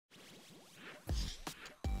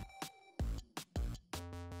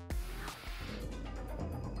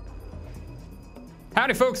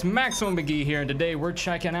Howdy folks, Maximum McGee here, and today we're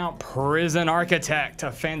checking out Prison Architect, a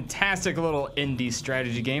fantastic little indie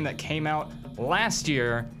strategy game that came out last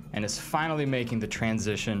year and is finally making the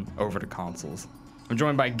transition over to consoles. I'm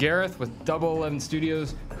joined by Gareth with Double 11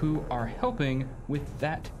 Studios, who are helping with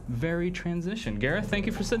that very transition. Gareth, thank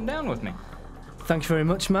you for sitting down with me. Thank you very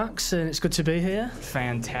much, Max, and it's good to be here.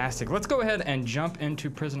 Fantastic. Let's go ahead and jump into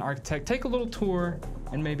Prison Architect, take a little tour,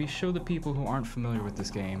 and maybe show the people who aren't familiar with this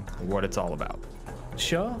game what it's all about.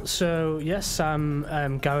 Sure. So, yes,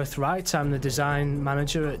 I'm Gareth Wright. I'm the design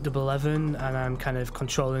manager at Double 11, and I'm kind of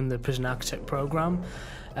controlling the Prison Architect program.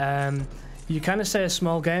 You kind of say a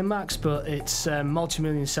small game, Max, but it's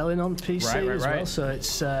multi-million selling on PC as well. So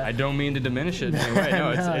it's. I don't mean to diminish it in any way.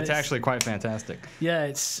 No, it's actually quite fantastic. Yeah,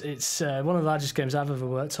 it's one of the largest games I've ever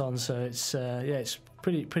worked on. So it's it's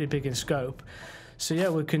pretty big in scope. So yeah,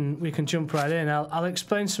 we can jump right in. I'll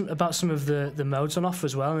explain about some of the modes on offer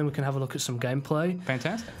as well, and then we can have a look at some gameplay.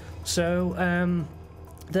 Fantastic. So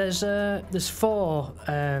there's four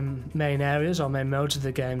main areas or main modes of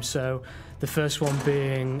the game. So the first one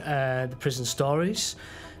being the prison stories.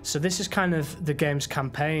 So this is kind of the game's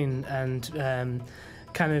campaign and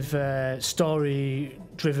kind of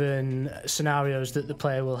story-driven scenarios that the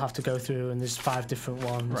player will have to go through, and there's 5 different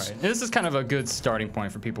ones. Right. And this is kind of a good starting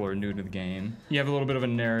point for people who are new to the game. You have a little bit of a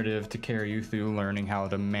narrative to carry you through learning how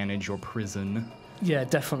to manage your prison. Yeah,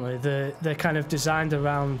 definitely. They're kind of designed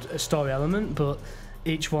around a story element, but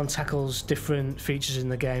each one tackles different features in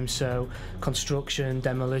the game, so construction,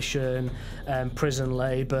 demolition, prison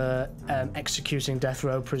labour, executing death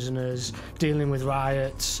row prisoners, dealing with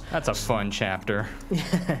riots. That's a fun chapter.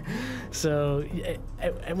 Yeah. So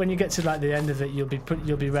when you get to like the end of it, you'll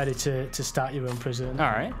be ready to start your own prison. All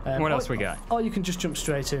right. What else we got? Or you can just jump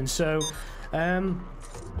straight in. So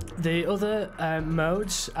the other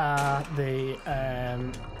modes are the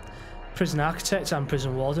Prison Architect and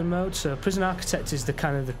Prison Warden mode. So Prison Architect is the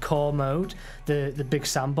kind of the core mode, the big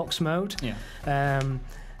sandbox mode. Yeah.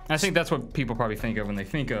 I think that's what people probably think of when they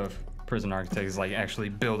think of Prison Architect, is like actually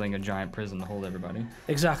building a giant prison to hold everybody.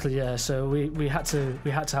 Exactly, yeah. So we had to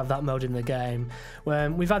have that mode in the game.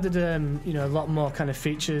 We've added a lot more kind of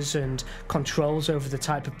features and controls over the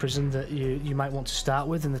type of prison that you might want to start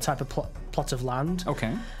with and the type of plot of land.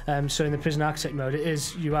 Okay. So in the Prison Architect mode,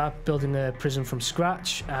 you are building a prison from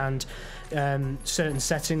scratch, and certain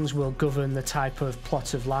settings will govern the type of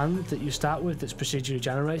plot of land that you start with that's procedurally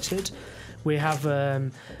generated. We have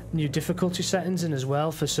new difficulty settings in as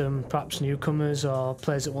well for some perhaps newcomers or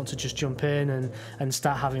players that want to just jump in and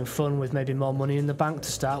start having fun with maybe more money in the bank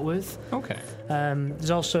to start with. Okay. There's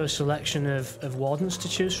also a selection of wardens to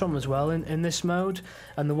choose from as well in this mode,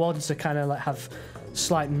 and the wardens are kind of like have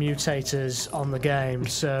slight mutators on the game.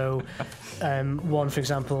 So one, for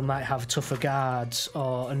example, might have tougher guards,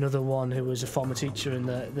 or another one who was a former teacher in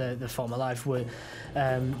the former life, where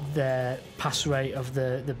their pass rate of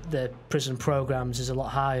the prison programs is a lot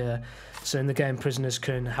higher. So in the game, prisoners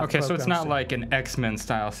can have Okay, so it's not like an X-Men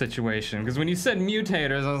style situation, because when you said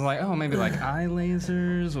mutators, I was like, oh, maybe like eye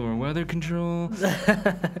lasers or weather control.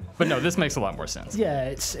 But no, this makes a lot more sense. Yeah,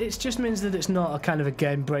 it just means that it's not a kind of a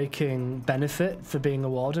game-breaking benefit for being a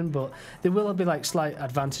warden, but there will be like slight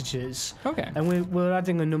advantages. Okay. And we're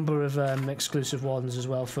adding a number of exclusive wardens as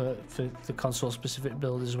well for the console-specific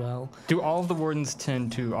build as well. Do all of the wardens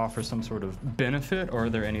tend to offer some sort of benefit, or are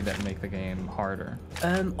there any that make the game harder?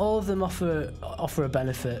 All of them offer a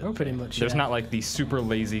benefit, pretty much. There's yeah. not like the super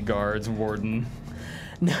lazy guards warden.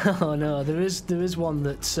 No, there is one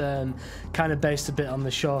that's kind of based a bit on the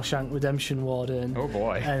Shawshank Redemption warden. Oh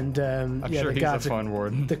boy! And I'm sure he's a fun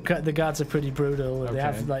warden. The guards are pretty brutal. Okay. They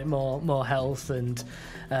have like more health, and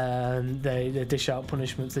they dish out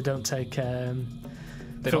punishments. They don't take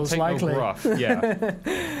they don't take no rough. Yeah.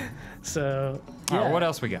 So yeah. All right, what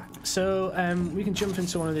else we got? So we can jump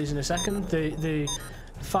into one of these in a second. The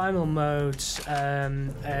final modes,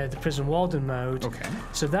 the prison warden mode. Okay.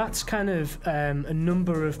 So that's kind of a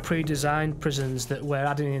number of pre-designed prisons that we're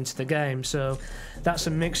adding into the game. So that's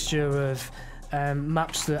a mixture of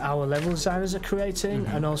maps that our level designers are creating,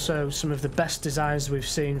 and also some of the best designs we've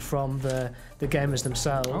seen from the gamers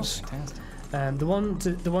themselves. Oh, fantastic.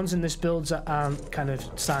 The ones in this build aren't kind of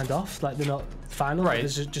signed off, like they're not final. Right.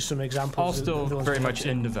 There's just some examples. All still very much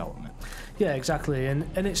in development. Yeah, exactly, and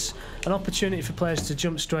it's an opportunity for players to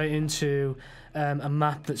jump straight into a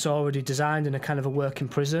map that's already designed in a kind of a working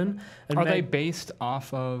prison. And are they based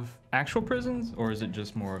off of actual prisons, or is it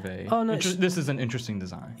just more of a... Oh, no, this is an interesting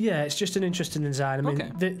design. Yeah, it's just an interesting design. I mean,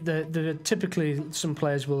 okay. Typically some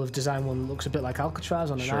players will have designed one that looks a bit like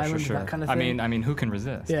Alcatraz on an island, that kind of thing. I mean, who can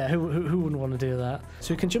resist? Yeah, who wouldn't want to do that?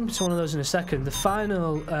 So we can jump into one of those in a second. The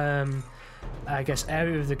final I guess,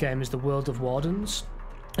 area of the game is the World of Wardens.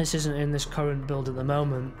 This isn't in this current build at the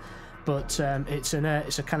moment, but it's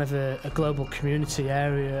a kind of a global community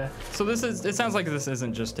area. So it sounds like this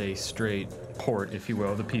isn't just a straight port, if you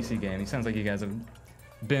will, the PC game. It sounds like you guys have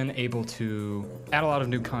been able to add a lot of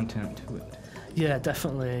new content to it. Yeah,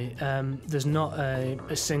 definitely. There's not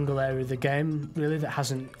a single area of the game really that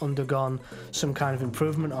hasn't undergone some kind of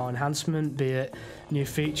improvement or enhancement, be it new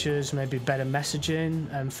features, maybe better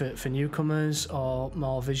messaging for newcomers, or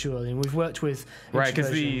more visual. And we've worked with right, because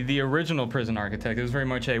the original Prison Architect, it was very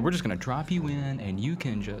much we're just going to drop you in and you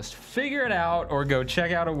can just figure it out, or go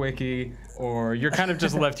check out a wiki, or you're kind of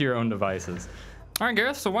just left to your own devices. All right,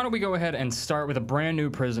 Gareth, so why don't we go ahead and start with a brand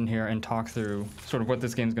new prison here and talk through sort of what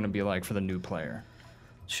this game's going to be like for the new player.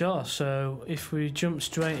 Sure, so if we jump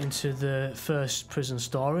straight into the first prison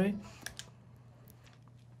story.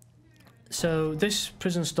 So this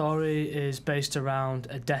prison story is based around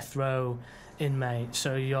a death row inmate.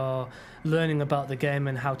 So you're learning about the game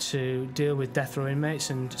and how to deal with death row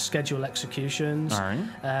inmates and schedule executions. All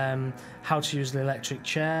right. How to use the electric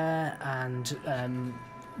chair and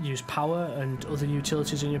use power and other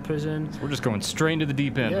utilities in your prison. So we're just going straight into the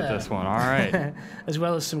deep end with this one. All right. As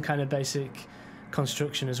well as some kind of basic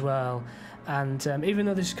construction as well. And even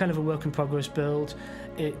though this is kind of a work in progress build,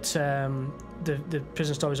 the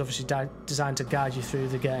prison story is obviously designed to guide you through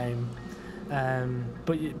the game.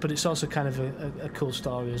 But it's also kind of a cool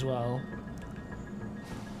story as well.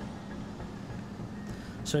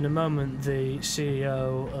 So in a moment, the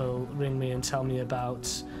CEO will ring me and tell me about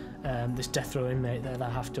this death row inmate that I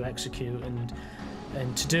have to execute, and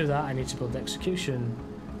to do that I need to build the execution,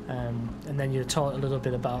 and then you're taught a little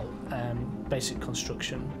bit about basic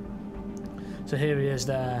construction. So here he is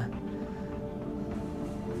there.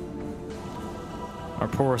 Our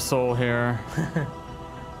poor soul here.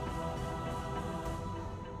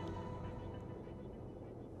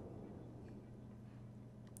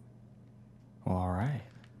 Well, all right.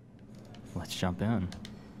 Let's jump in.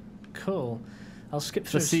 Cool. I'll skip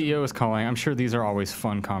through. The CEO is calling. I'm sure these are always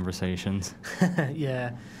fun conversations.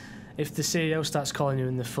 Yeah. If the CEO starts calling you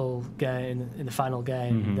in the full game, in the final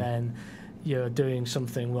game, then you're doing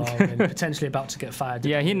something wrong and potentially about to get fired.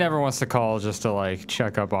 Yeah, he never wants to call just to like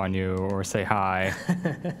check up on you or say hi.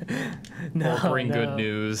 No, or bring good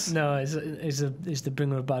news. No, it's the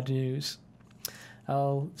bringer of bad news.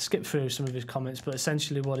 I'll skip through some of his comments, but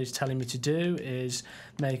essentially what he's telling me to do is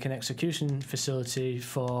make an execution facility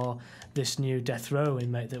for this new death row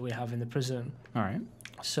inmate that we have in the prison. All right.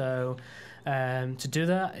 So to do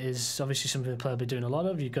that is obviously something the player will be doing a lot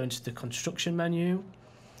of. You go into the construction menu,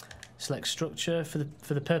 select structure. For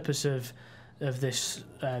the purpose of this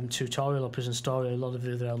tutorial or prison story, a lot of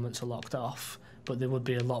the other elements are locked off, but there would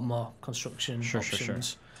be a lot more construction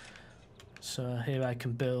options. Sure. So here I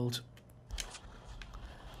can build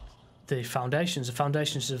the foundations. The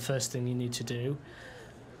foundations is the first thing you need to do.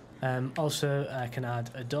 Also, I can add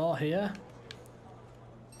a door here.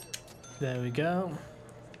 There we go.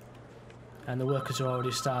 And the workers are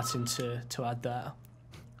already starting to add that.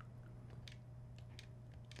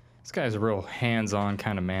 This guy's a real hands-on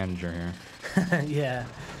kind of manager here. Yeah,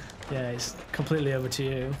 it's completely over to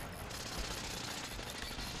you.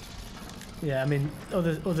 Yeah, I mean,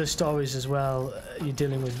 other stories as well. You're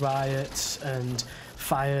dealing with riots and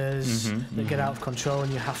fires that get out of control,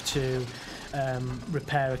 and you have to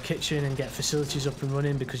repair a kitchen and get facilities up and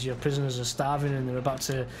running because your prisoners are starving and they're about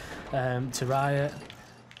to riot.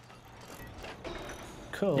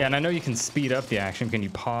 Cool. Yeah, and I know you can speed up the action. Can you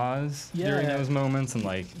pause during those moments and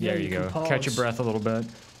there you go, catch your breath a little bit?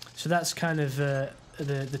 So that's kind of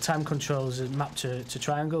the time controls are mapped to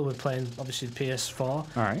triangle. We're playing obviously the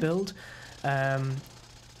PS4 build,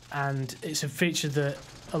 and it's a feature that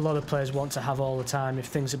a lot of players want to have all the time. If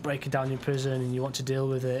things are breaking down your prison and you want to deal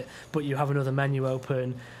with it, but you have another menu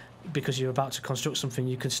open because you're about to construct something,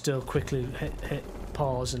 you can still quickly hit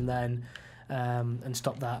pause and then and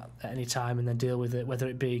stop that at any time and then deal with it, whether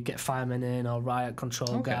it be get firemen in or riot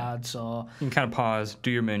control guards, or you can kind of pause,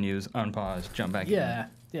 do your menus, unpause, jump back in.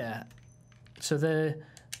 Yeah. So the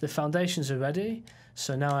foundations are ready.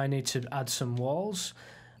 So now I need to add some walls.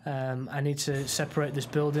 I need to separate this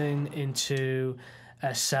building into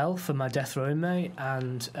a cell for my death row inmate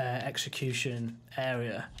and execution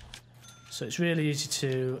area. So it's really easy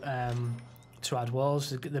to add walls.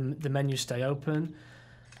 The menus stay open.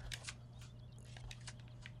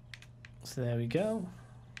 So there we go.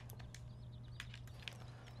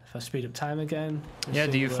 If I speed up time again. Yeah,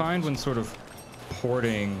 do you find when sort of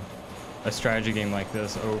porting a strategy game like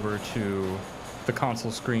this over to the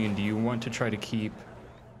console screen, do you want to try to keep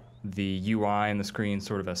the UI and the screen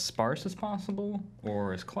sort of as sparse as possible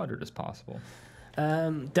or as cluttered as possible?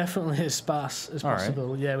 Definitely as sparse as All possible.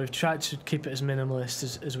 right. Yeah, we've tried to keep it as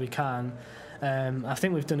minimalist as we can. I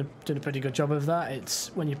think we've done a pretty good job of that.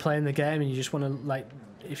 It's when you're playing the game and you just want to, like,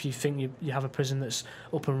 if you think you have a prison that's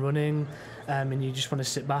up and running, and you just want to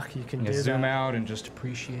sit back, you can do that. Zoom out and just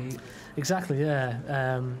appreciate. Exactly, yeah.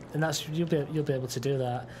 And that's you'll be able to do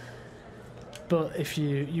that. But if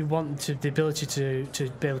you want the ability to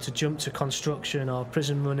be able to jump to construction or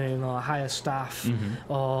prison running or hire staff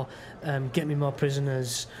or get me more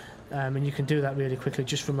prisoners, and you can do that really quickly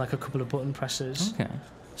just from like a couple of button presses. Okay.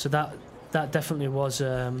 So that definitely was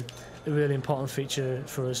a really important feature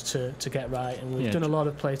for us to get right, and we've done a lot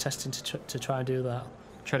of play testing to try and do that.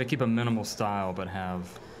 Try to keep a minimal style, but have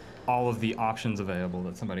all of the options available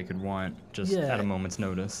that somebody could want just at a moment's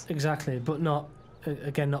notice. Exactly, but not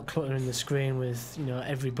cluttering the screen with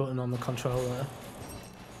every button on the controller.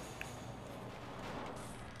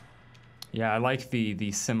 Yeah, I like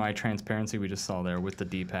the semi-transparency we just saw there with the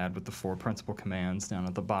D-pad, with the 4 principal commands down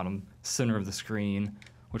at the bottom center of the screen,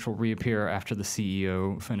 which will reappear after the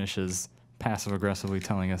CEO finishes passive-aggressively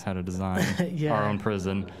telling us how to design our own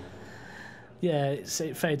prison. Yeah,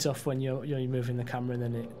 it fades off when you're moving the camera, and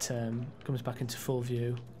then it comes back into full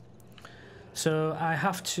view. So I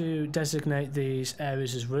have to designate these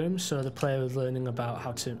areas as rooms, so the player is learning about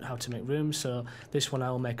how to make rooms. So this one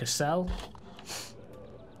I will make a cell,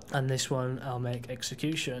 and this one I'll make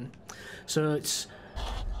execution. So the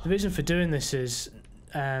reason for doing this is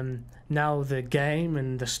now the game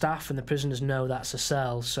and the staff and the prisoners know that's a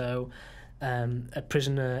cell. So a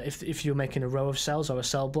prisoner, if you're making a row of cells or a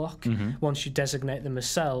cell block, once you designate them as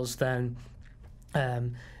cells, then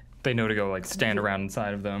they know to go like stand around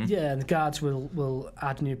inside of them. Yeah, and the guards will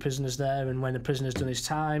add new prisoners there, and when the prisoner's done his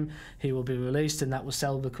time, he will be released, and that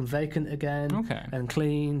cell will become vacant again, and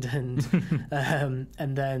cleaned, and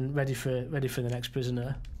and then ready for the next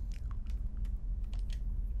prisoner.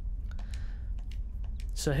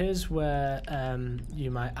 So here's where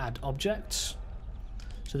you might add objects.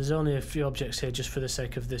 So there's only a few objects here just for the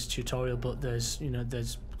sake of this tutorial, but there's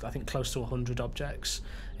I think close to 100 objects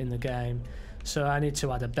in the game. So I need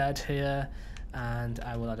to add a bed here, and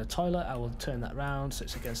I will add a toilet. I will turn that round so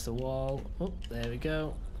it's against the wall. Oh, there we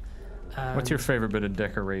go. What's your favorite bit of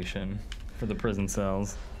decoration for the prison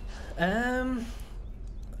cells?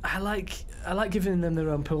 I like giving them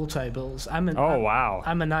their own pool tables. Wow!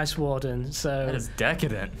 I'm a nice warden, so that is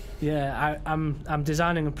decadent. Yeah, I'm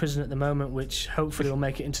designing a prison at the moment, which hopefully will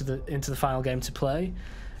make it into the final game to play.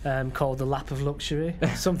 Called the Lap of Luxury, or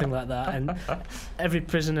something like that, and every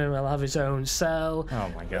prisoner will have his own cell. Oh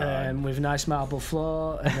my god! With a nice marble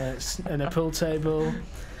floor and a pool table,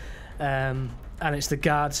 and it's the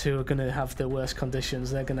guards who are going to have the worst conditions.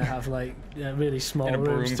 They're going to have like really small in a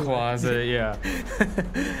rooms, broom closet, yeah.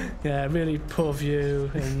 Yeah, really poor view,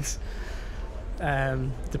 and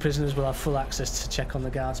the prisoners will have full access to check on the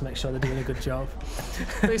guards, make sure they're doing a good job.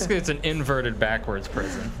 Basically, it's an inverted backwards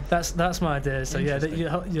prison. That's my idea. So yeah,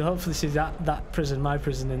 you'll hopefully see that prison, my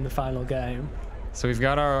prison, in the final game. So we've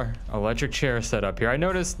got our electric chair set up here. I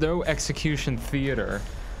noticed no execution theater,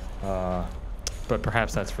 but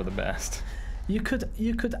perhaps that's for the best. You could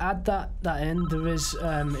add that in. There is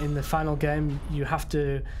in the final game, you have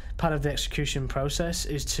to, part of the execution process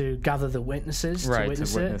is to gather the witnesses to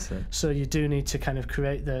witness it. So you do need to kind of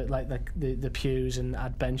create the pews and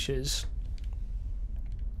add benches.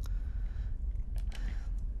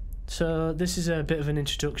 So this is a bit of an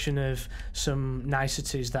introduction of some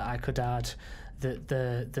niceties that I could add that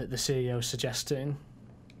the CEO is suggesting.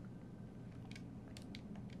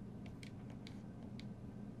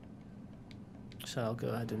 So I'll go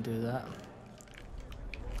ahead and do that.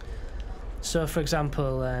 So for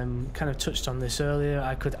example, kind of touched on this earlier,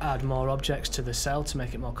 I could add more objects to the cell to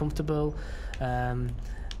make it more comfortable.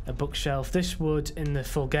 A bookshelf. This would, in the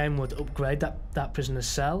full game, would upgrade that prisoner's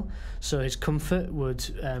cell, so his comfort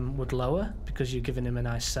would lower because you're giving him a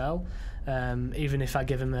nice cell. Even if I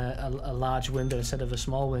give him a large window instead of a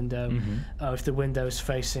small window, or if the window is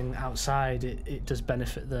facing outside, it does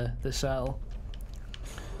benefit the cell.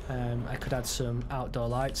 I could add some outdoor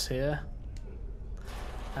lights here,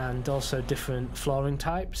 and also different flooring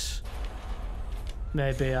types.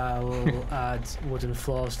 Maybe I will add wooden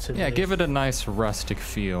floors to give it a nice rustic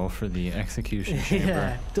feel for the execution chamber.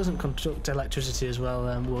 Yeah, it doesn't conduct electricity as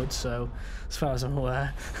well, wood, so as far as I'm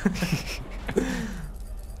aware. I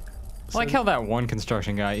like how that one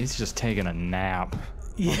construction guy, he's just taking a nap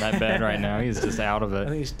on that bed right now. He's just out of it.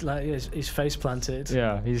 And he's face planted.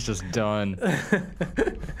 Yeah, he's just done.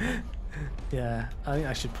 Yeah, I think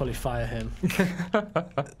I should probably fire him.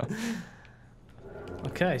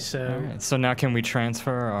 Okay, so All right. So now can we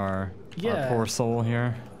transfer our poor soul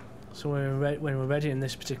here? So when we're ready in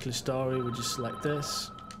this particular story, we just select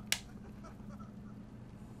this.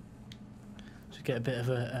 To get a bit of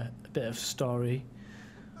a bit of story.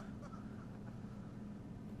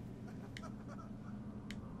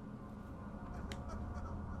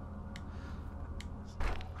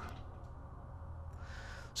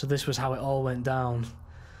 So this was how it all went down.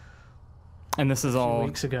 And this is all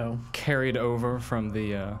weeks ago. Carried over from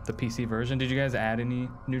the PC version. Did you guys add any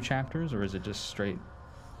new chapters, or is it just straight?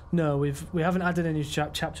 No, we haven't added any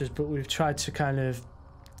chapters, but we've tried to kind of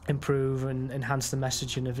improve and enhance the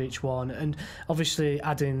messaging of each one, and obviously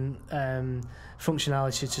adding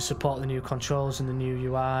functionality to support the new controls and the new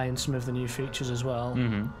UI and some of the new features as well.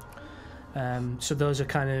 Mm-hmm. So those are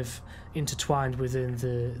kind of intertwined within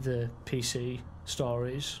the PC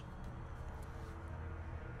stories.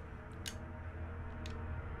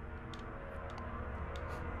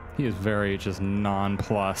 He is very just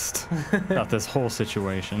nonplussed about this whole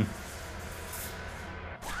situation.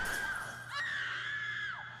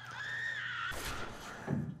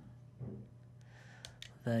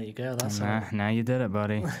 There you go. That's now you did it,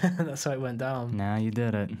 buddy. that's how it went down. Now you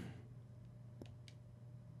did it.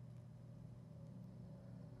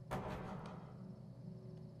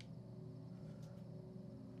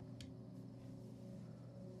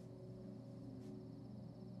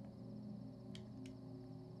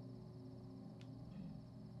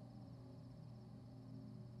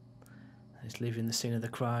 He's leaving the scene of the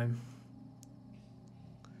crime.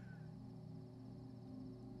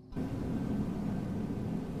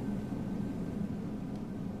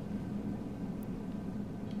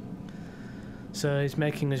 So he's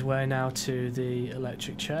making his way now to the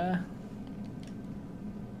electric chair.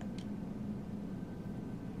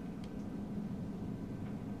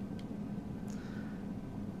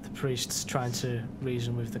 The priest's trying to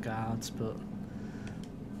reason with the guards, but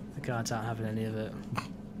the guards aren't having any of it.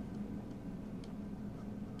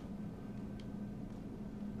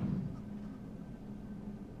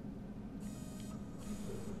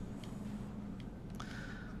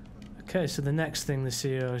 Okay, so the next thing the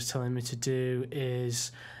CEO is telling me to do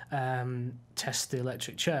is test the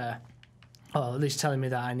electric chair. Or at least telling me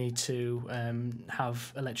that I need to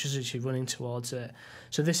have electricity running towards it.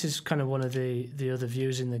 So this is kind of one of the other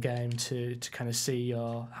views in the game to kind of see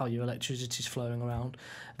how your electricity is flowing around.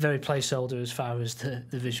 Very placeholder as far as the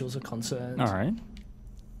visuals are concerned. All right.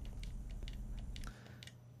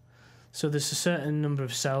 So there's a certain number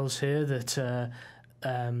of cells here that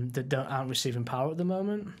aren't receiving power at the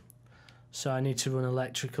moment. So I need to run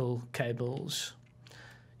electrical cables.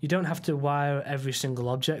 You don't have to wire every single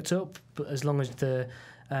object up, but as long as the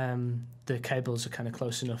cables are kind of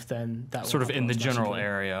close enough, then that sort will of in the general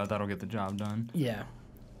automatically. area, that'll get the job done. Yeah,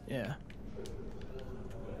 yeah.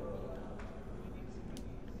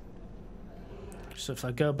 So if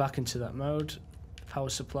I go back into that mode, power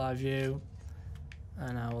supply view,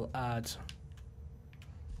 and I will add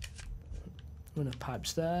run of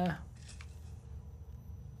pipes there.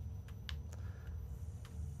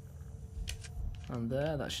 And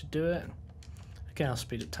there, that should do it. Again, I'll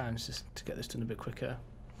speed up times just to get this done a bit quicker.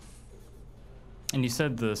 And you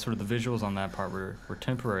said the sort of the visuals on that part were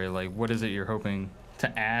temporary. Like, what is it you're hoping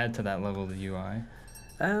to add to that level of the UI?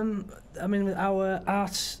 I mean, with our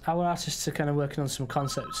artists are kind of working on some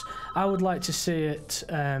concepts. I would like to see it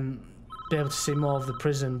be able to see more of the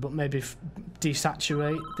prison, but maybe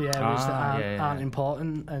desaturate the areas that aren't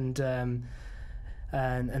important, and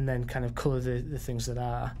then kind of colour the things that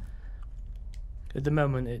are. At the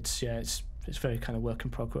moment, it's very kind of work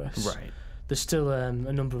in progress. Right. There's still a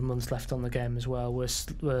number of months left on the game as well. We're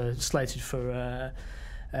slated for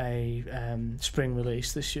a spring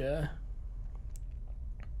release this year.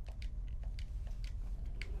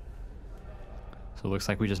 So it looks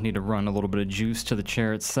like we just need to run a little bit of juice to the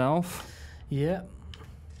chair itself. Yeah.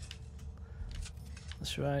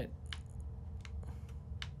 That's right.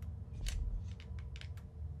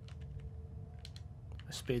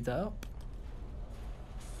 Let's speed that up.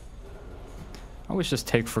 I always just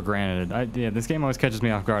take for granted. This game always catches me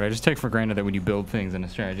off guard. I just take for granted that when you build things in a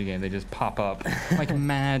strategy game, they just pop up like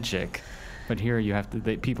magic. But here you have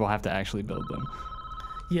to. People have to actually build them.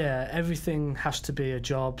 Yeah, everything has to be a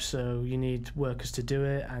job, so you need workers to do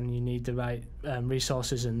it, and you need the right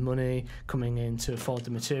resources and money coming in to afford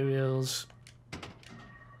the materials.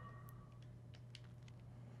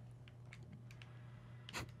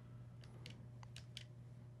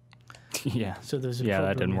 Yeah. So there's a problem.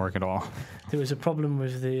 That didn't work at all. There was a problem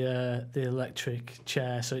with the electric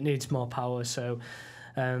chair, so it needs more power. So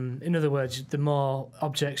In other words, the more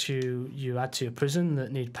objects you add to your prison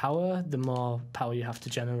that need power, the more power you have to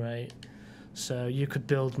generate. So you could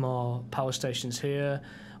build more power stations here,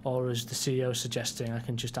 or as the CEO is suggesting, I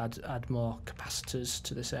can just add more capacitors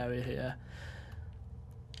to this area here.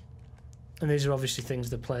 And these are obviously things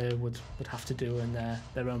the player would have to do in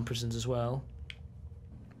their own prisons as well.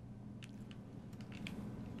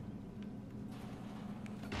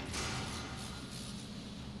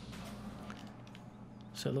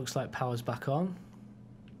 So it looks like power's back on.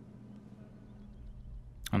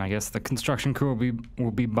 And I guess the construction crew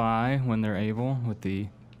will be by when they're able with the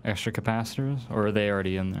extra capacitors, or are they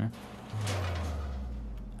already in there?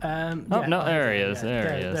 Yeah, no, there he is. Yeah,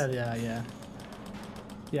 there he is. There they are, yeah.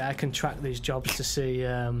 Yeah, I can track these jobs to see...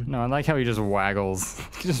 No, I like how he just waggles.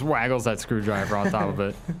 He just waggles that screwdriver on top of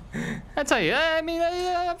it. I tell you, I mean,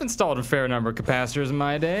 I've installed a fair number of capacitors in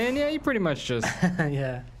my day, and yeah, you pretty much just...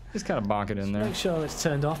 yeah. Just kind of bonk it in there. Make sure it's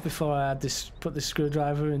turned off before I put this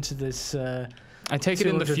screwdriver into this... I take it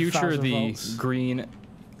in the future the green,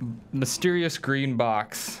 mysterious green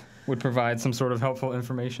box would provide some sort of helpful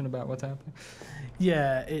information about what's happening.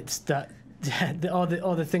 Yeah, it's that... or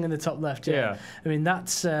the thing in the top left, yeah. I mean,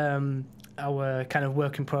 that's our kind of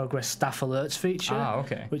work in progress staff alerts feature,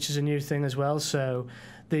 okay. Which is a new thing as well. So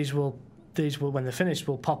these will, when they're finished,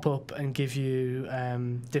 will pop up and give you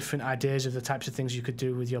different ideas of the types of things you could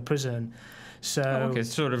do with your prison. So okay,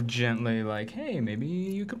 sort of gently like, hey, maybe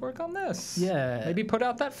you could work on this. Yeah. Maybe put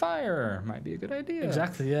out that fire. Might be a good idea.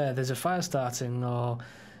 Exactly. Yeah. There's a fire starting, or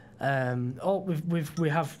we've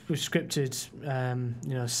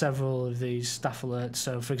scripted several of these staff alerts.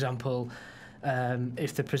 So for example,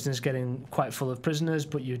 if the prisoner's getting quite full of prisoners,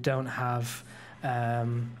 but you don't have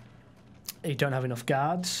enough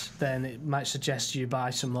guards, then it might suggest you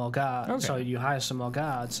buy some more guards. Okay. So you hire some more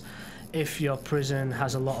guards. If your prison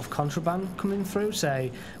has a lot of contraband coming through,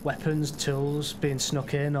 say weapons, tools being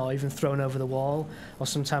snuck in or even thrown over the wall, or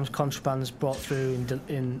sometimes contraband's brought through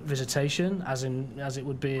in visitation, as it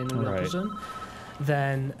would be in a real prison,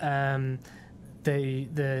 then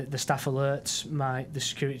the staff alerts the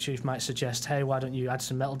security chief might suggest, hey, why don't you add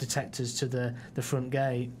some metal detectors to the front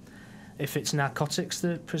gate? If it's narcotics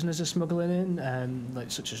that prisoners are smuggling in,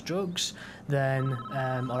 like such as drugs, then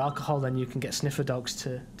or alcohol, then you can get sniffer dogs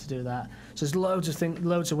to do that. So there's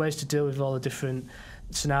loads of ways to deal with all the different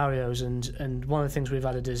scenarios, and one of the things we've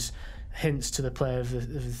added is hints to the player of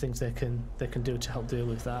the things they can do to help deal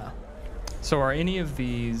with that. So are any of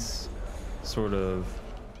these sort of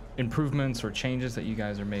improvements or changes that you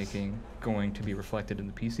guys are making going to be reflected in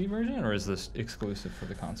the PC version, or is this exclusive for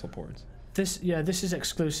the console ports? This is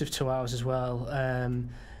exclusive to ours as well.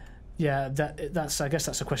 That's I guess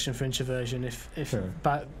that's a question for Introversion. Sure.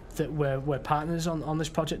 But that we're partners on this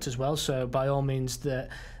project as well. So by all means, the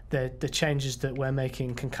changes that we're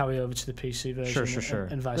making can carry over to the PC version. Sure.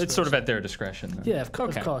 And vice it's versa. sort of at their discretion. Then. Yeah, of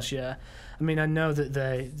course. Yeah. I mean, I know that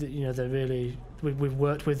they're really. We've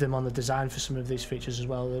worked with them on the design for some of these features as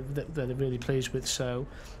well. They're really pleased with. So,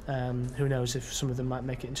 who knows if some of them might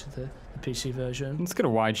make it into the PC version. Let's get a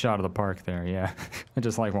wide shot of the park there. Yeah, I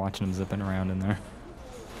just like watching them zipping around in there.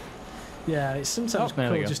 Yeah, it's sometimes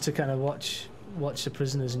cool just to kind of watch the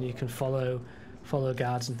prisoners, and you can follow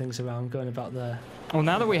guards and things around going about their. Well,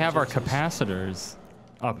 now that we have our capacitors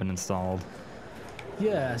up and installed.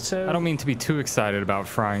 Yeah, so I don't mean to be too excited about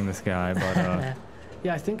frying this guy, but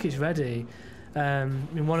yeah, I think he's ready. I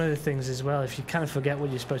mean, one of the things as well, if you kind of forget what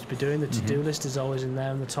you're supposed to be doing, the to-do list is always in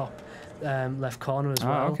there in the top left corner as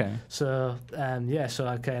well. Oh, okay. So I need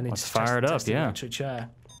Let's to fire it up, test the yeah. electric chair.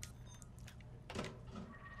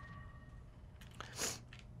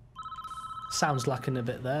 Sounds lacking a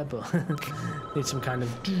bit there, but need some kind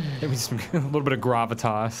of maybe a little bit of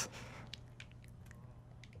gravitas.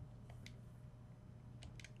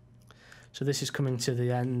 So this is coming to the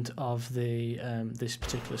end of the this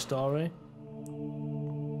particular story.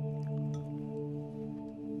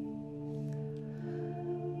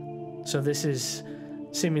 So this is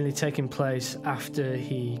seemingly taking place after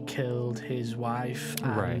he killed his wife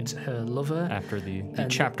and her lover. After the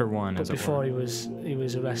chapter 1, as it were. But before he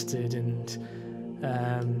was arrested,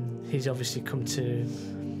 and he's obviously come to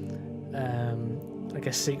I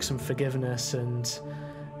guess seek some forgiveness, and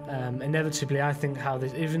inevitably I think how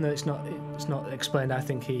this, even though it's not explained, I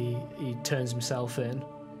think he turns himself in.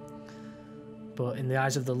 But in the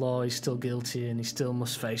eyes of the law, he's still guilty, and he still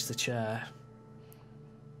must face the chair.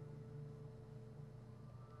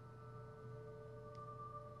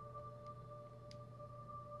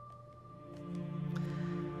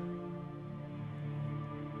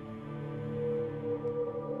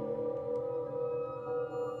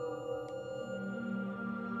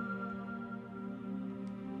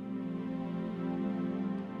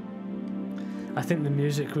 I think the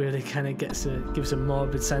music really kind of gives a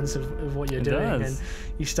morbid sense of what you're doing, does. and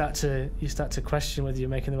you start to question whether you're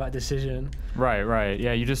making the right decision. Right.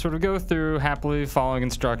 Yeah, you just sort of go through happily following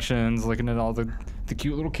instructions, looking at all the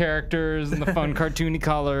cute little characters and the fun cartoony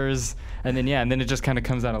colors, and then it just kind of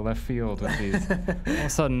comes out of left field with these. All of a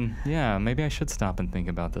sudden, yeah, maybe I should stop and think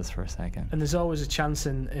about this for a second. And there's always a chance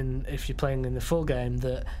in if you're playing in the full game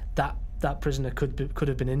that prisoner could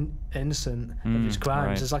have been innocent of his crimes.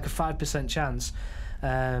 Right. There's like a 5% chance.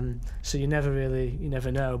 So you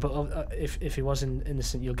never know. But if he was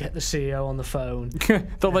innocent, you'll get the CEO on the phone.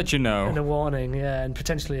 They'll let you know. And a warning, yeah, and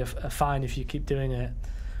potentially a fine if you keep doing it.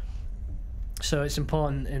 So it's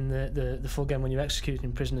important in the full game when you're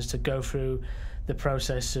executing prisoners to go through the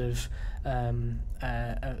process of a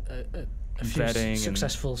few Vetting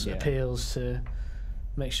successful appeals to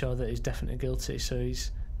make sure that he's definitely guilty. So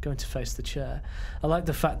he's going to face the chair. I like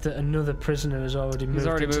the fact that another prisoner has already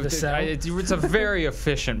moved into the cell. It's a very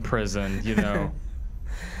efficient prison, you know.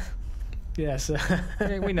 Yes.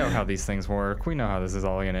 We know how these things work. We know how this is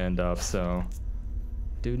all going to end up. So,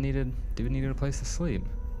 dude needed a place to sleep.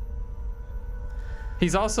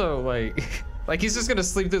 He's also like he's just gonna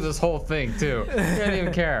sleep through this whole thing too. He doesn't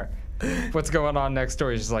even care what's going on next door.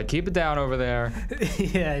 He's just like, keep it down over there.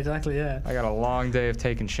 Yeah, exactly. Yeah. I got a long day of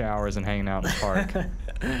taking showers and hanging out in the park.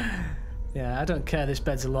 Yeah, I don't care. This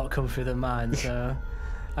bed's a lot comfier than mine, so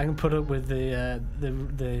I can put up with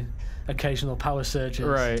the occasional power surges.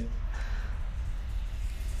 Right.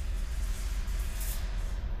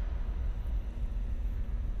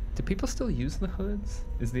 Do people still use the hoods?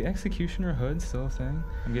 Is the executioner hood still a thing?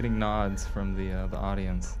 I'm getting nods from the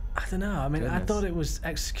audience. I don't know. I mean, Goodness. I thought it was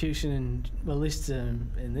execution, well, at least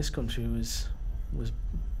in this country was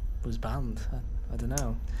banned. I don't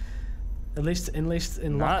know. At least in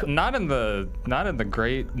not in the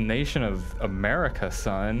great nation of America,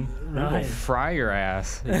 son. Right. We'll fry your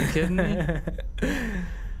ass. Are you kidding me?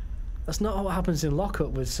 That's not what happens in Lockup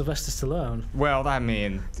with Sylvester Stallone. Well, I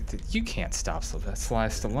mean, you can't stop Sylvester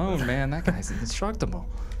Stallone, man. That guy's indestructible.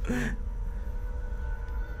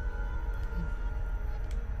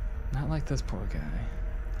 Not like this poor guy.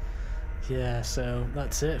 Yeah, so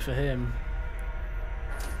that's it for him.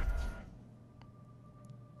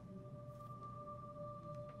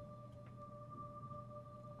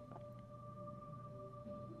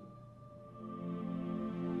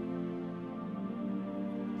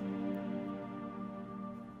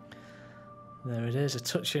 There it is, a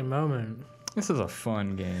touching moment. This is a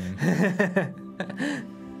fun game.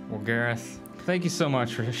 Well, Gareth, thank you so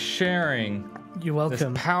much for sharing You're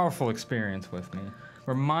welcome. this powerful experience with me.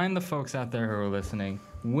 Remind the folks out there who are listening,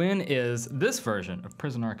 when is this version of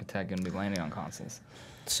Prison Architect going to be landing on consoles?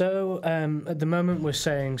 So, at the moment, we're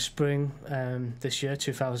saying spring this year,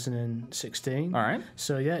 2016. All right.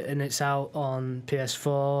 So, yeah, and it's out on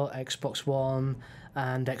PS4, Xbox One,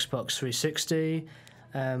 and Xbox 360.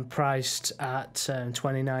 Priced at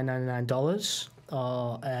 $29.99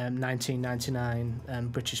 or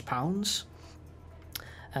 $19.99 British pounds.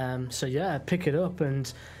 So yeah, pick it up,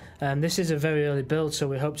 and this is a very early build, so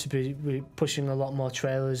we hope to be pushing a lot more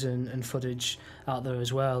trailers and footage out there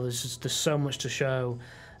as well. There's so much to show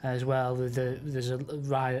as well. There's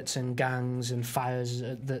riots and gangs and fires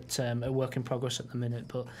that are work in progress at the minute,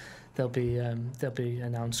 but they'll be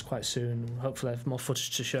announced quite soon. Hopefully, have more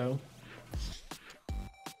footage to show.